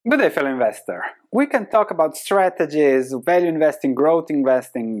Good day, fellow investor. We can talk about strategies, value investing, growth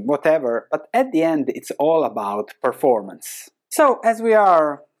investing, whatever, but at the end it's all about performance. So as we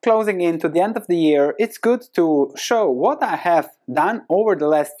are closing into the end of the year, it's good to show what I have done over the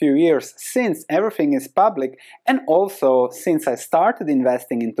last few years since everything is public and also since I started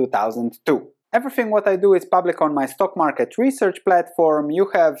investing in 2002. Everything what I do is public on my stock market research platform.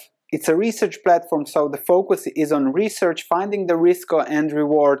 It's a research platform, so the focus is on research, finding the risk and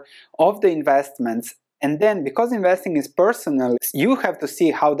reward of the investments. And then, because investing is personal, you have to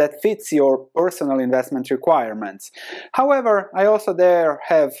see how that fits your personal investment requirements. However, I also there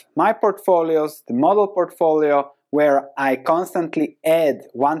have my portfolios, the model portfolio, where I constantly add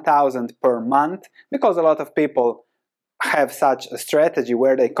 1,000 per month, because a lot of people have such a strategy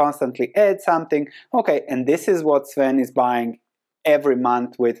where they constantly add something. Okay, and this is what Sven is buying every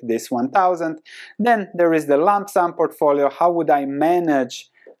month with this 1,000. Then there is the lump sum portfolio. How would I manage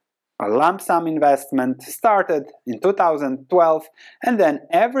a lump sum investment? Started in 2012, and then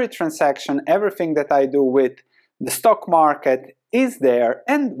every transaction, everything that I do with the stock market is there,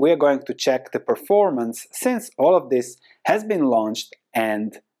 and we're going to check the performance since all of this has been launched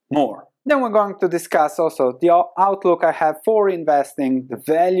and more. Then we're going to discuss also the outlook I have for investing, the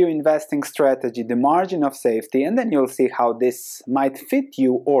value investing strategy, the margin of safety, and then you'll see how this might fit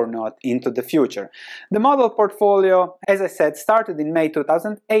you or not into the future. The model portfolio, as I said, started in May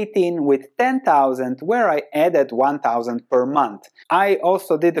 2018 with 10,000, where I added 1,000 per month. I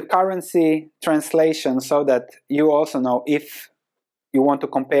also did a currency translation so that you also know, if you want to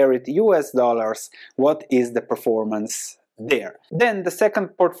compare it to US dollars, what is the performance there. Then the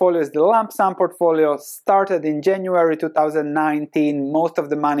second portfolio is the lump sum portfolio. Started in January 2019. Most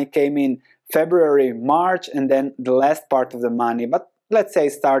of the money came in February, March, and then the last part of the money, but let's say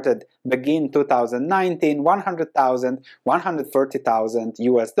begin 2019, 100,000, 130,000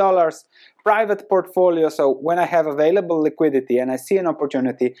 US dollars. Private portfolio, so when I have available liquidity and I see an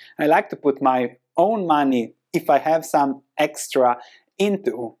opportunity, I like to put my own money, if I have some extra,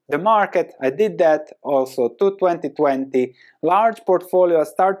 into the market. I did that also to 2020. Large portfolio. I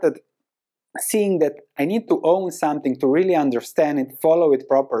started seeing that I need to own something to really understand it, follow it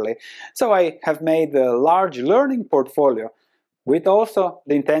properly. So I have made a large learning portfolio with also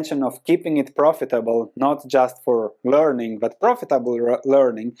the intention of keeping it profitable, not just for learning, but profitable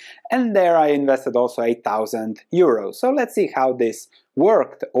learning. And there I invested also 8,000 euros. So let's see how this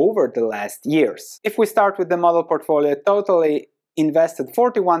worked over the last years. If we start with the model portfolio, totally invested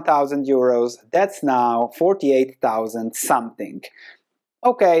 41,000 euros, that's now 48,000 something.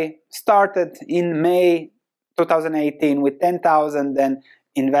 Okay, started in May 2018 with 10,000, then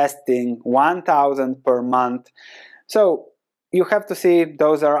investing 1,000 per month. So you have to see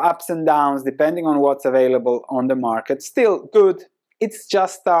those are ups and downs depending on what's available on the market. Still good. It's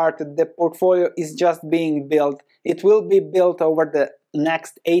just started. The portfolio is just being built. It will be built over the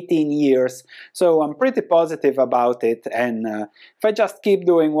next 18 years, so I'm pretty positive about it, and if I just keep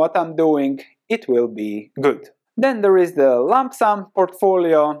doing what I'm doing, it will be good. Then there is the lump sum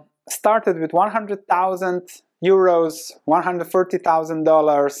portfolio. Started with 100,000 euros,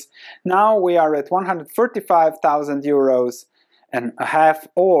 $130,000. Now we are at 135,000 euros and a half,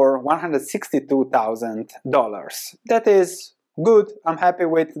 or $162,000. That is good. I'm happy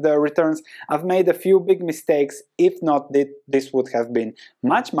with the returns. I've made a few big mistakes. If not, this would have been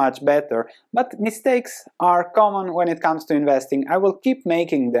much better. But mistakes are common when it comes to investing. I will keep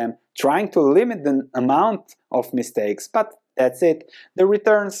making them, trying to limit the amount of mistakes, but that's it. The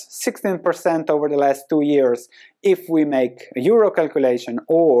returns 16% over the last 2 years if we make a euro calculation,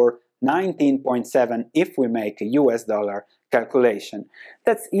 or 19.7 if we make a US dollar calculation.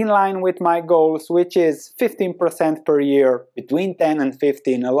 That's in line with my goals, which is 15% per year, between 10 and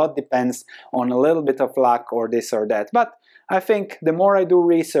 15. A lot depends on a little bit of luck or this or that. But I think the more I do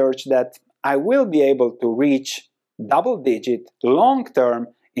research, that I will be able to reach double-digit, long-term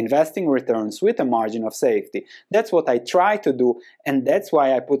investing returns with a margin of safety. That's what I try to do, and that's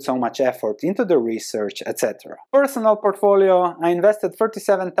why I put so much effort into the research, etc. Personal portfolio, I invested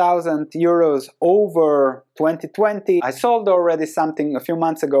 37,000 euros over 2020. I sold already something a few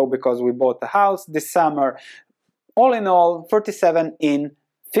months ago because we bought a house this summer. All in all, 37 in,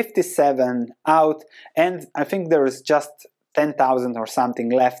 57 out, and I think there is just 10,000 or something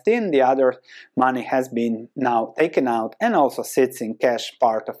left in. The other money has been now taken out and also sits in cash,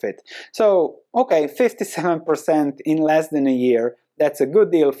 part of it. So, okay, 57% in less than a year. That's a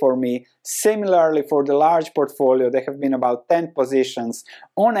good deal for me. Similarly, for the large portfolio, there have been about 10 positions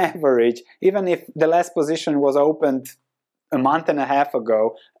on average. Even if the last position was opened a month and a half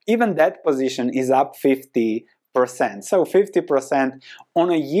ago, even that position is up 50%. So 50% on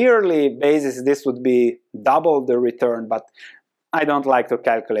a yearly basis, this would be double the return, but I don't like to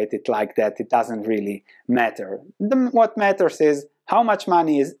calculate it like that. It doesn't really matter. What matters is how much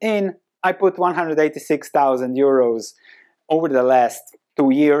money is in. I put 186,000 euros over the last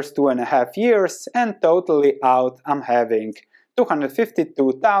 2 years, 2.5 years, and totally out I'm having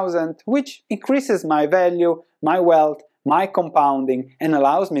 252,000, which increases my value, my wealth, my compounding, and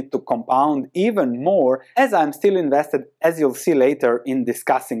allows me to compound even more as I'm still invested, as you'll see later in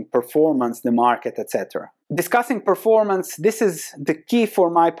discussing performance, the market, etc. Discussing performance, this is the key for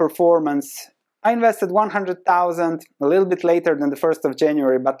my performance. I invested 100,000 a little bit later than the 1st of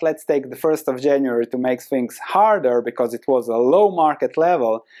January, but let's take the 1st of January to make things harder because it was a low market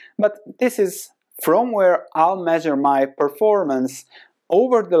level. But this is from where I'll measure my performance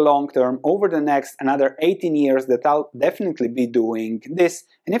over the long term, over the next another 18 years, that I'll definitely be doing this.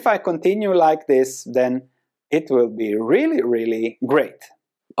 And if I continue like this, then it will be really, really great.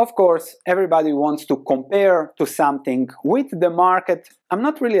 Of course, everybody wants to compare to something with the market. I'm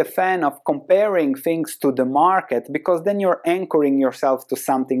not really a fan of comparing things to the market because then you're anchoring yourself to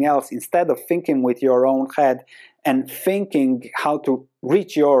something else instead of thinking with your own head and thinking how to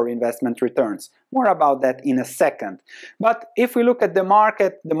reach your investment returns. More about that in a second. But if we look at the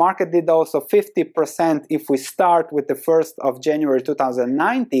market did also 50% if we start with the 1st of January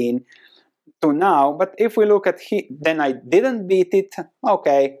 2019 to now. But if we look at then I didn't beat it,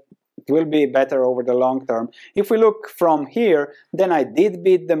 okay, it will be better over the long term. If we look from here, then I did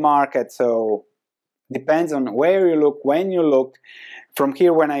beat the market, so depends on where you look, when you look. From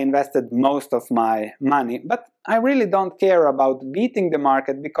here, when I invested most of my money. But I really don't care about beating the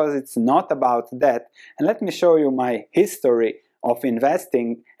market because it's not about that. And let me show you my history of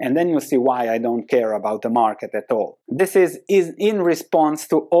investing, and then you'll see why I don't care about the market at all. This is in response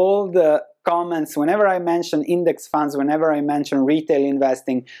to all the comments. Whenever I mention index funds, whenever I mention retail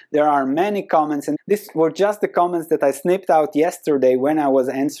investing, there are many comments, and these were just the comments that I snipped out yesterday when I was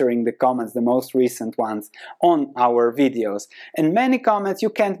answering the comments, the most recent ones on our videos. And many comments, you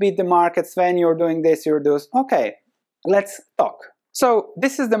can't beat the market, Sven, you're doing this, you're doing this. Okay, let's talk. So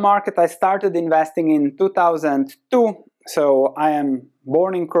this is the market I started investing in 2002. So I am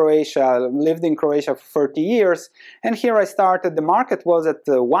born in Croatia, lived in Croatia for 30 years, and here I started. The market was at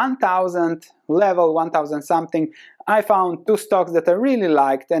the 1,000 level, 1,000 something. I found 2 stocks that I really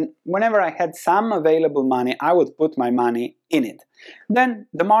liked, and whenever I had some available money, I would put my money in it. Then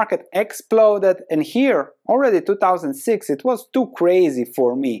the market exploded, and here, already 2006, it was too crazy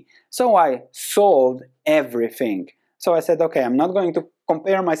for me. So I sold everything. So I said, okay, I'm not going to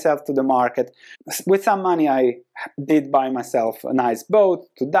compare myself to the market. With some money I did buy myself a nice boat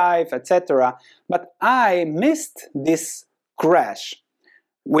to dive, etc. But I missed this crash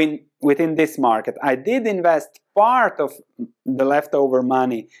within this market. I did invest part of the leftover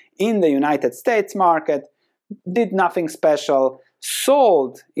money in the United States market, did nothing special,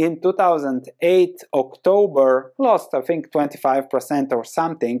 sold in 2008 October, lost I think 25% or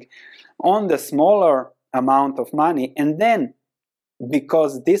something on the smaller amount of money, and then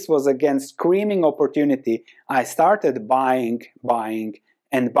because this was again screaming opportunity, I started buying,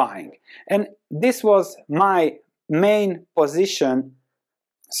 and buying. And this was my main position.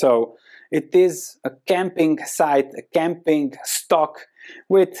 So it is a camping site, a camping stock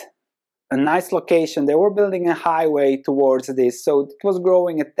with a nice location. They were building a highway towards this, so it was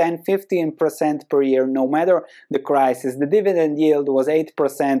growing at 10-15% per year, no matter the crisis. The dividend yield was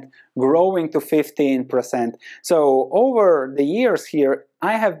 8%, growing to 15%. So over the years here,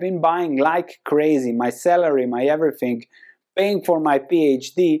 I have been buying like crazy, my salary, my everything, paying for my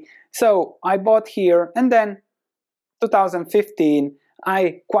Ph.D. So I bought here, and then 2015,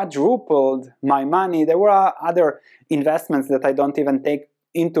 I quadrupled my money. There were other investments that I don't even take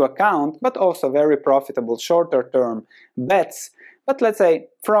into account, but also very profitable shorter term bets. But let's say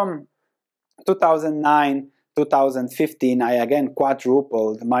from 2009 2015 I again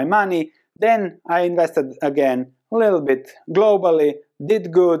quadrupled my money. Then I invested again a little bit globally,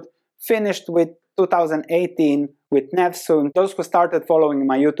 did good, finished with 2018 with Nevsun. Those who started following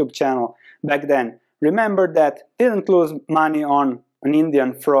my YouTube channel back then remember that, didn't lose money on an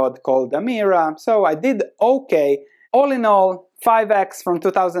Indian fraud called Amira, so I did okay. All in all, 5x from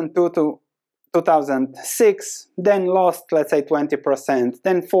 2002 to 2006, then lost, let's say, 20%,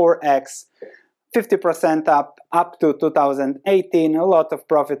 then 4x, 50% up to 2018, a lot of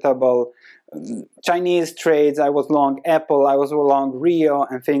profitable Chinese trades. I was long Apple, I was long Rio,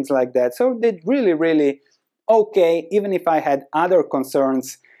 and things like that. So did really, really okay, even if I had other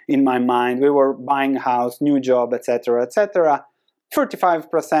concerns in my mind. We were buying a house, new job, etc., etc.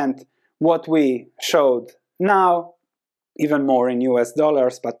 35% what we showed now even more in US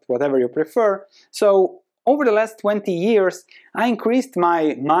dollars, but whatever you prefer. So over the last 20 years, I increased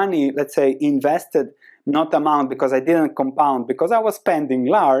my money, let's say invested, not amount because I didn't compound, because I was spending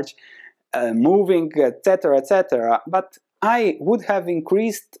large, moving, etc., etc. But I would have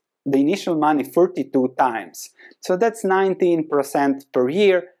increased the initial money 32 times. So that's 19% per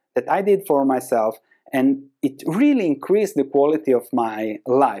year that I did for myself, and it really increased the quality of my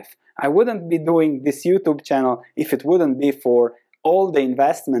life. I wouldn't be doing this YouTube channel if it wouldn't be for all the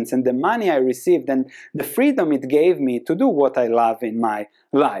investments and the money I received and the freedom it gave me to do what I love in my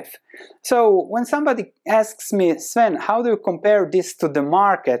life. So when somebody asks me, Sven, how do you compare this to the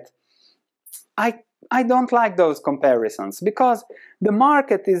market? I don't like those comparisons, because the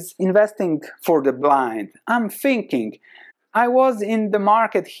market is investing for the blind. I'm thinking, I was in the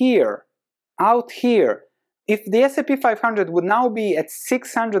market here, out here. If the S&P 500 would now be at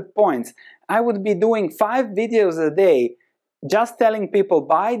 600 points, I would be doing 5 videos a day just telling people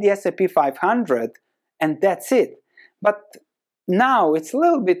buy the S&P 500 and that's it. But now it's a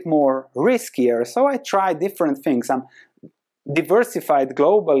little bit more riskier, so I try different things. I'm diversified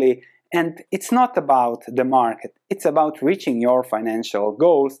globally, and it's not about the market, it's about reaching your financial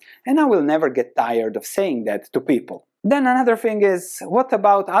goals, and I will never get tired of saying that to people. Then another thing is, what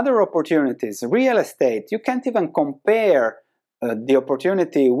about other opportunities? Real estate, you can't even compare the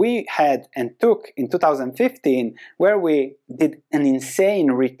opportunity we had and took in 2015, where we did an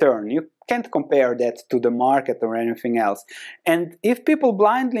insane return. You can't compare that to the market or anything else. And if people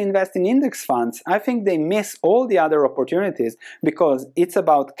blindly invest in index funds, I think they miss all the other opportunities, because it's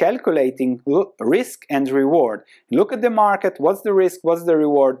about calculating risk and reward. Look at the market, what's the risk, what's the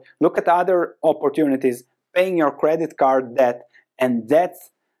reward, look at other opportunities, paying your credit card debt, and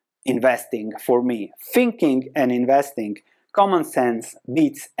that's investing for me. Thinking and investing. Common sense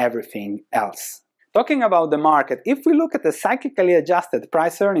beats everything else. Talking about the market, if we look at the cyclically adjusted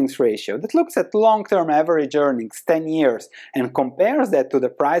price-earnings ratio that looks at long-term average earnings, 10 years, and compares that to the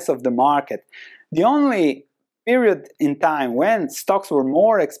price of the market, the only period in time when stocks were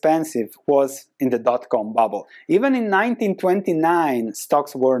more expensive was in the dot-com bubble. Even in 1929,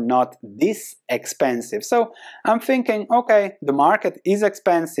 stocks were not this expensive. So I'm thinking, okay, the market is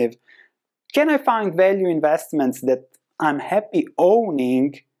expensive. Can I find value investments that I'm happy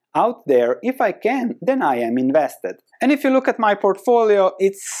owning out there? If I can, then I am invested. And if you look at my portfolio,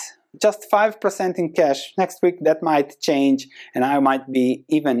 it's just 5% in cash. Next week that might change, and I might be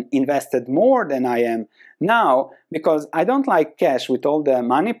even invested more than I am now, because I don't like cash with all the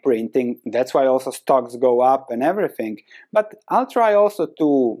money printing. That's why also stocks go up and everything. But I'll try also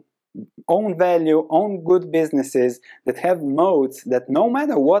to own value, own good businesses that have moats that no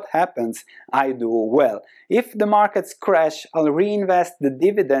matter what happens, I do well. If the markets crash, I'll reinvest the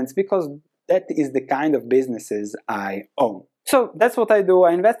dividends, because that is the kind of businesses I own. So that's what I do.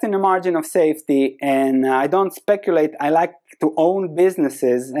 I invest in a margin of safety, and I don't speculate. I like to own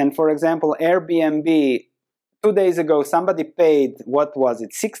businesses. And for example, Airbnb, 2 days ago somebody paid, what was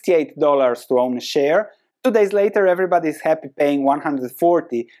it, $68 to own a share. 2 days later, everybody's happy paying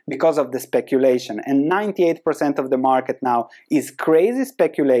 $140 because of the speculation. And 98% of the market now is crazy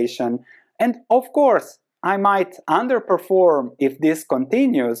speculation. And of course, I might underperform if this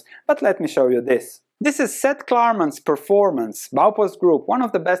continues, but let me show you this. This is Seth Klarman's performance, Baupost Group, one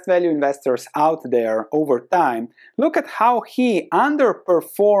of the best value investors out there over time. Look at how he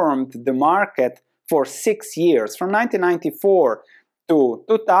underperformed the market for 6 years. From 1994 to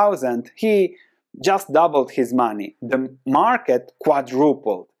 2000, he just doubled his money. The market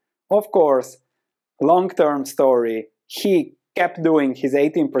quadrupled. Of course, long-term story, he kept doing his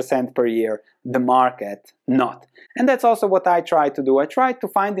 18% per year, the market not. And that's also what I try to do. I try to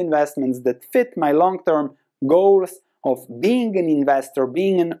find investments that fit my long-term goals of being an investor,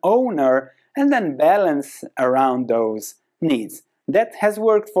 being an owner, and then balance around those needs. That has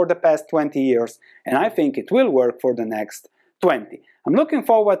worked for the past 20 years, and I think it will work for the next 20. I'm looking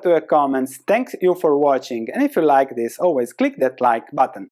forward to your comments. Thank you for watching, and if you like this, always click that like button.